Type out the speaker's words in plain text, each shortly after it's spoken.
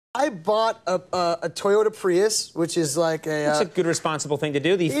I bought a Toyota Prius, which is like a... That's a good, responsible thing to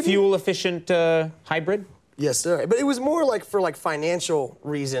do. The fuel-efficient hybrid? Yes, sir. But it was more like for like financial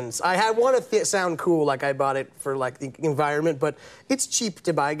reasons. I want to sound cool, like I bought it for like the environment, but it's cheap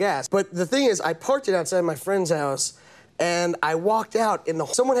to buy gas. But the thing is, I parked it outside my friend's house, and I walked out, and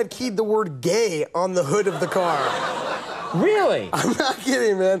someone had keyed the word gay on the hood of the car. Really? I'm not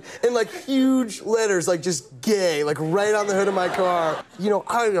kidding, man. In like huge letters, like just gay, like right on the hood of my car. You know,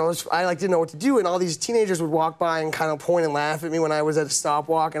 I like didn't know what to do, and all these teenagers would walk by and kind of point and laugh at me when I was at a stop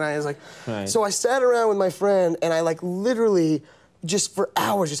walk, and I was like, So I sat around with my friend, and I like literally just for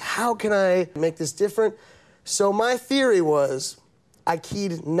hours, just how can I make this different? So my theory was, I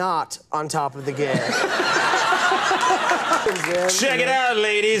keyed not on top of the gay. Check it out,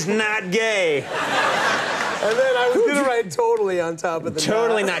 ladies, not gay. And then I was gonna write totally on top of the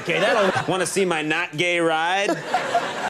Totally not gay. That'll want to see my not gay ride.